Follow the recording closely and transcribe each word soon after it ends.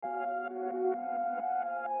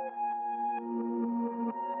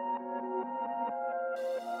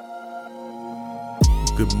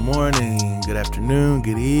Good morning, good afternoon,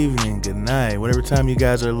 good evening, good night. Whatever time you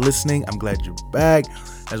guys are listening, I'm glad you're back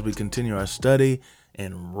as we continue our study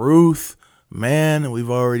in Ruth. Man, we've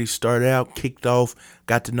already started out, kicked off,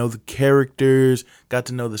 got to know the characters, got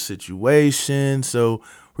to know the situation. So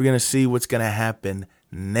we're going to see what's going to happen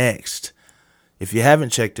next. If you haven't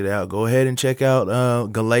checked it out, go ahead and check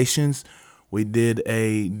out Galatians. We did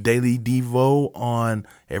a daily Devo on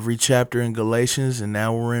every chapter in Galatians, and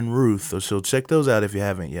now we're in Ruth. So check those out if you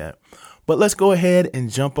haven't yet. But let's go ahead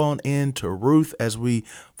and jump on into Ruth as we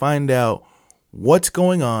find out what's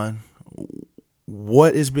going on,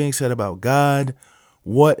 what is being said about God,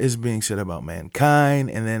 what is being said about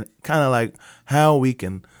mankind, and then kind of like how we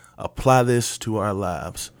can apply this to our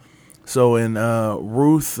lives. So in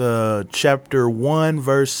Ruth chapter 1,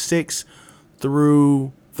 verse 6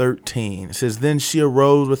 through 13. It says, Then she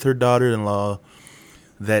arose with her daughter-in-law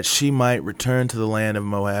that she might return to the land of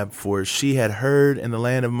Moab, for she had heard in the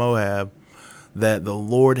land of Moab that the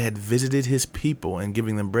Lord had visited his people and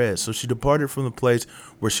giving them bread. So she departed from the place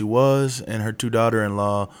where she was, and her two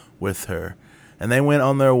daughter-in-law with her. And they went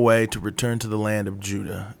on their way to return to the land of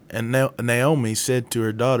Judah. And Naomi said to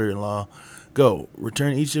her daughter-in-law, Go,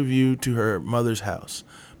 return each of you to her mother's house.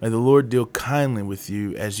 May the Lord deal kindly with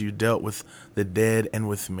you as you dealt with the dead and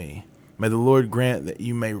with me. May the Lord grant that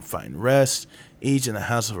you may find rest, each in the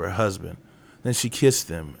house of her husband. Then she kissed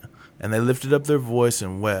them, and they lifted up their voice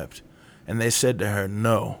and wept. And they said to her,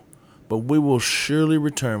 No, but we will surely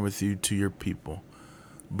return with you to your people.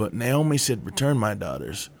 But Naomi said, Return, my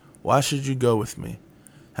daughters. Why should you go with me?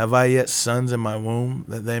 Have I yet sons in my womb,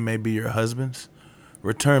 that they may be your husbands?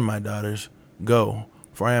 Return, my daughters. Go,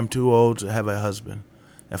 for I am too old to have a husband.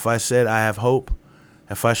 If I said I have hope,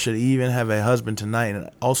 if I should even have a husband tonight and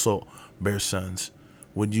also bear sons,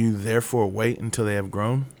 would you therefore wait until they have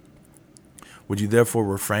grown? Would you therefore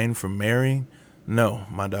refrain from marrying? No,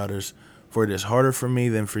 my daughters, for it is harder for me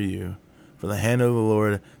than for you, for the hand of the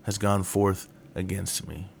Lord has gone forth against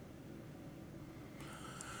me.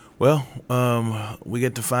 Well, we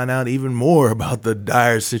get to find out even more about the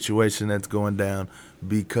dire situation that's going down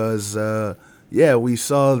because, we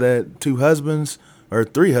saw that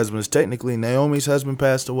three husbands, technically. Naomi's husband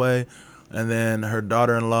passed away, and then her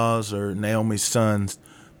daughter-in-laws, or Naomi's sons,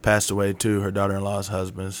 passed away too, her daughter-in-law's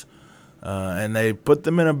husbands. And they put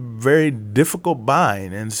them in a very difficult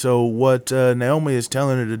bind. And so what Naomi is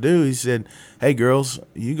telling her to do, he said, Hey, girls,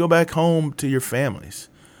 you go back home to your families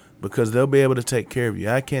because they'll be able to take care of you.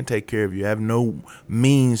 I can't take care of you. I have no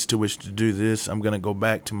means to which to do this. I'm going to go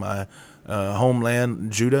back to my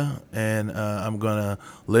homeland, Judah, and I'm going to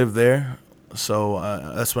live there. So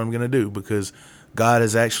that's what I'm going to do because God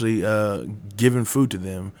has actually given food to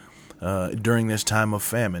them during this time of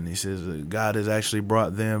famine. He says God has actually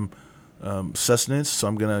brought them sustenance. So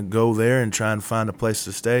I'm going to go there and try and find a place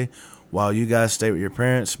to stay while you guys stay with your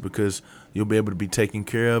parents because you'll be able to be taken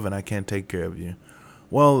care of and I can't take care of you.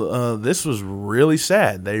 Well, this was really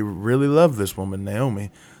sad. They really loved this woman,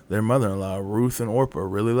 Naomi. Their mother-in-law, Ruth and Orpah,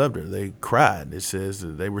 really loved her. They cried. It says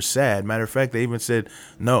that they were sad. Matter of fact, they even said,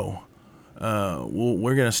 No.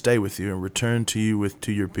 We're going to stay with you and return to you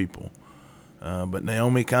to your people. But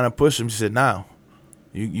Naomi kind of pushed him. She said, No,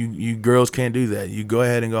 you girls can't do that. You go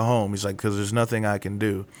ahead and go home. He's like, because there's nothing I can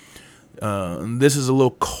do. This is a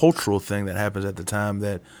little cultural thing that happens at the time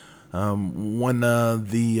that when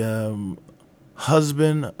the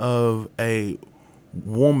husband of a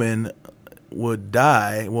woman would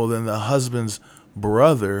die, well, then the husband's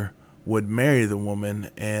brother would marry the woman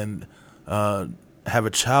and have a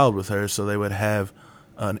child with her, so they would have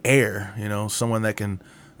an heir, someone that can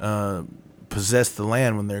possess the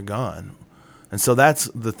land when they're gone. And so that's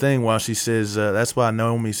the thing. While she says, that's why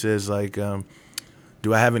Naomi says,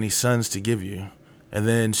 do I have any sons to give you? And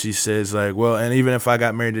then she says, well, and even if I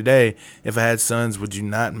got married today, if I had sons, would you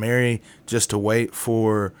not marry just to wait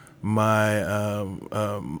for my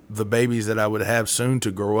the babies that I would have soon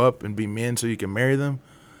to grow up and be men so you can marry them?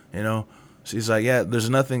 She's like, yeah, there's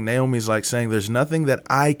nothing. Naomi's saying there's nothing that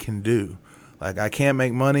I can do. I can't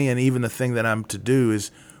make money. And even the thing that I'm to do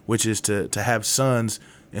which is to have sons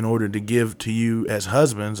in order to give to you as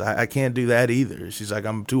husbands. I can't do that either. She's like,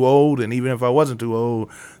 I'm too old. And even if I wasn't too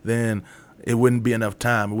old, then it wouldn't be enough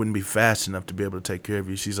time. It wouldn't be fast enough to be able to take care of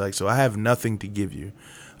you. She's like, so I have nothing to give you.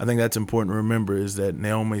 I think that's important to remember is that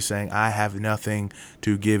Naomi's saying, I have nothing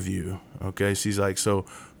to give you. Okay. She's like, so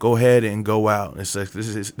go ahead and go out. It's like, this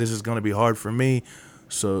is going to be hard for me.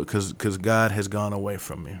 So, cause God has gone away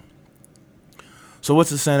from me. So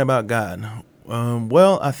what's it saying about God?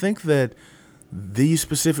 Well, I think that these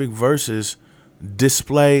specific verses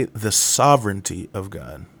display the sovereignty of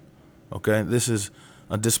God. Okay. This is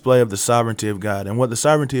a display of the sovereignty of God. And what the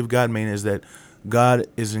sovereignty of God means is that God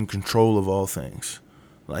is in control of all things.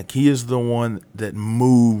 Like he is the one that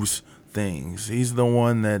moves things. He's the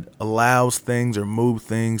one that allows things or moves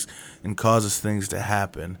things and causes things to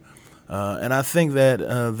happen. And I think that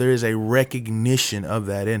there is a recognition of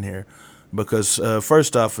that in here because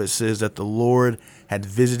first off, it says that the Lord had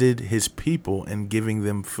visited his people in giving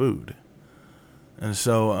them food. And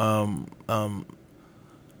so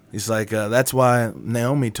it's like that's why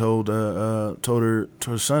Naomi told her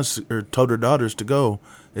sons or told her daughters to go,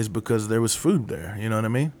 is because there was food there. You know what I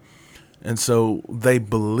mean? And so they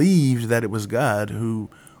believed that it was God who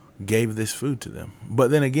gave this food to them.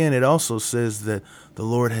 But then again, it also says that the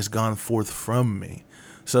Lord has gone forth from me.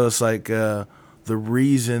 So it's like the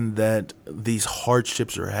reason that these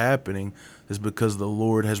hardships are happening is because the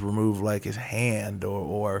Lord has removed like his hand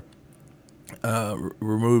or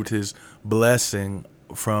removed his blessing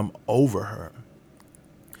from over her.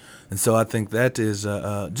 And so I think that is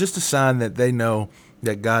just a sign that they know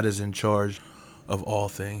that God is in charge of all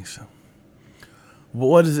things. But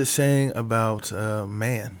what is it saying about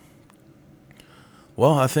man?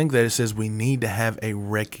 Well, I think that it says we need to have a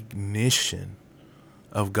recognition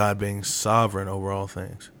of God being sovereign over all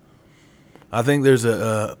things. I think there's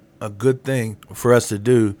a good thing for us to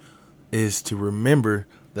do is to remember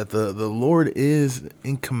that the Lord is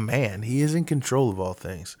in command. He is in control of all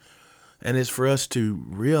things. And it's for us to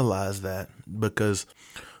realize that, because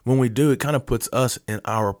when we do, it kind of puts us in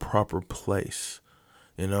our proper place.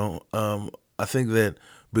 You know, I think that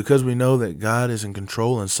because we know that God is in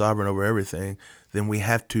control and sovereign over everything, then we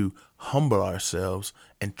have to humble ourselves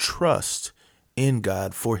and trust in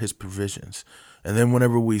God for his provisions. And then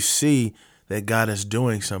whenever we see that God is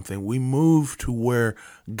doing something, we move to where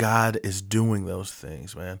God is doing those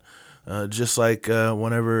things, man. Just like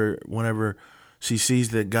whenever she sees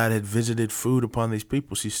that God had visited food upon these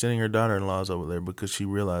people, she's sending her daughter-in-laws over there because she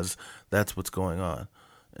realizes that's what's going on.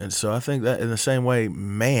 And so I think that in the same way,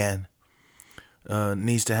 man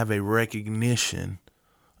needs to have a recognition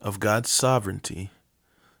of God's sovereignty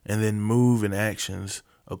and then move in actions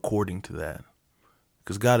according to that,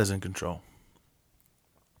 because God is in control.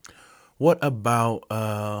 What about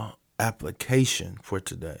application for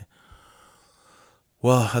today?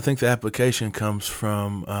 Well, I think the application comes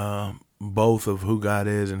from both of who God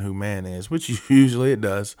is and who man is, which usually it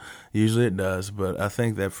does. But I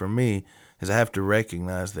think that for me is I have to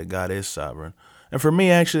recognize that God is sovereign. And for me,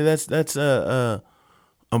 actually, that's a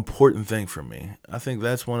important thing for me. I think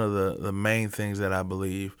that's one of the main things that I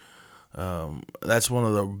believe. That's one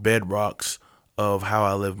of the bedrocks of how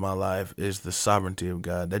I live my life is the sovereignty of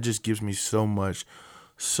God. That just gives me so much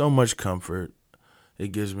comfort.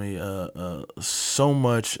 It gives me so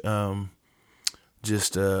much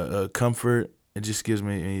comfort. It just gives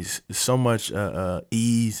me so much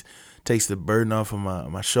ease. Takes the burden off of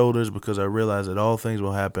my shoulders because I realize that all things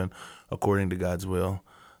will happen according to God's will.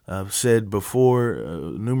 I've said before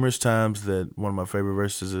numerous times that one of my favorite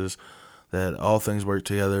verses is that all things work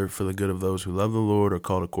together for the good of those who love the Lord, are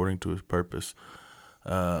called according to his purpose.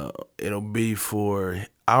 It'll be for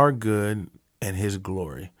our good and his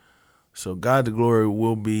glory. So God's glory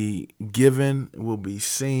will be given, will be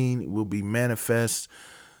seen, will be manifest,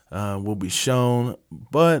 will be shown,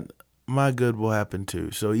 but my good will happen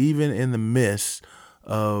too. So even in the midst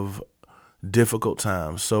of difficult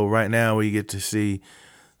times. So right now we get to see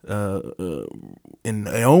in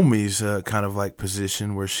Naomi's kind of like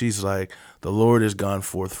position where she's like, the Lord has gone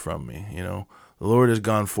forth from me, you know, the Lord has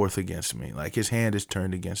gone forth against me, like his hand is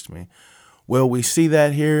turned against me. Well, we see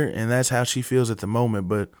that here, and that's how she feels at the moment.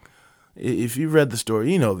 But if you've read the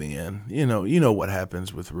story, you know the end. You know what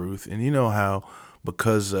happens with Ruth, and you know how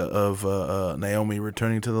because of Naomi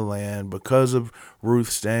returning to the land, because of Ruth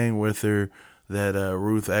staying with her, that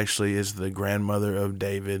Ruth actually is the grandmother of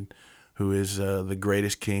David, who is the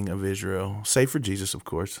greatest king of Israel, save for Jesus, of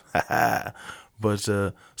course.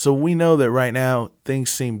 But so we know that right now things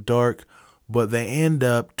seem dark, but they end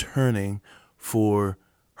up turning for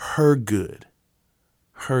her good.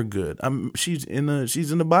 Her good. She's in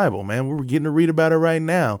the Bible, man. We're getting to read about her right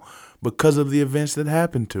now because of the events that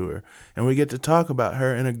happened to her, and we get to talk about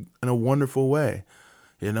her in a wonderful way.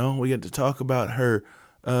 You know, we get to talk about her.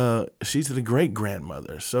 She's the great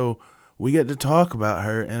grandmother, so we get to talk about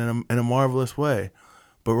her in a marvelous way.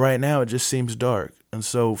 But right now, it just seems dark, and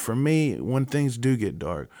so for me, when things do get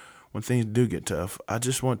dark, when things do get tough, I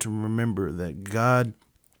just want to remember that God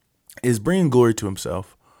is bringing glory to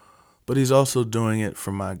himself, but he's also doing it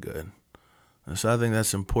for my good. And so I think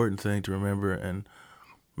that's an important thing to remember. And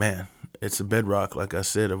man, it's a bedrock, like I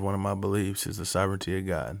said, of one of my beliefs is the sovereignty of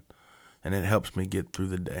God. And it helps me get through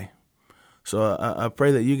the day. So I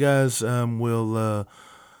pray that you guys will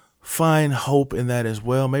find hope in that as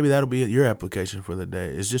well. Maybe that'll be your application for the day,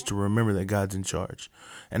 is just to remember that God's in charge.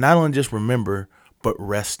 And not only just remember, but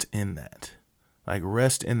rest in that. Like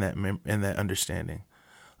rest in that understanding.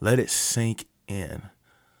 Let it sink in.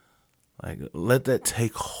 Like let that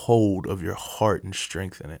take hold of your heart and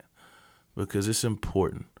strengthen it, because it's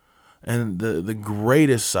important. And the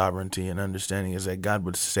greatest sovereignty and understanding is that God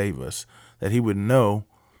would save us, that he would know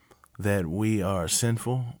that we are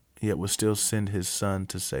sinful, yet would still send his son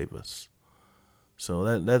to save us. So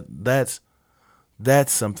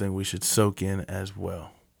that's something we should soak in as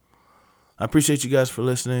well. I appreciate you guys for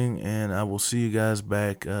listening, and I will see you guys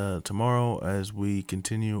back tomorrow as we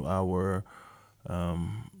continue our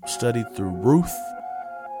study through Ruth,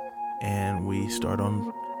 and we start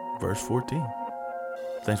on verse 14.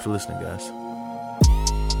 Thanks for listening, guys.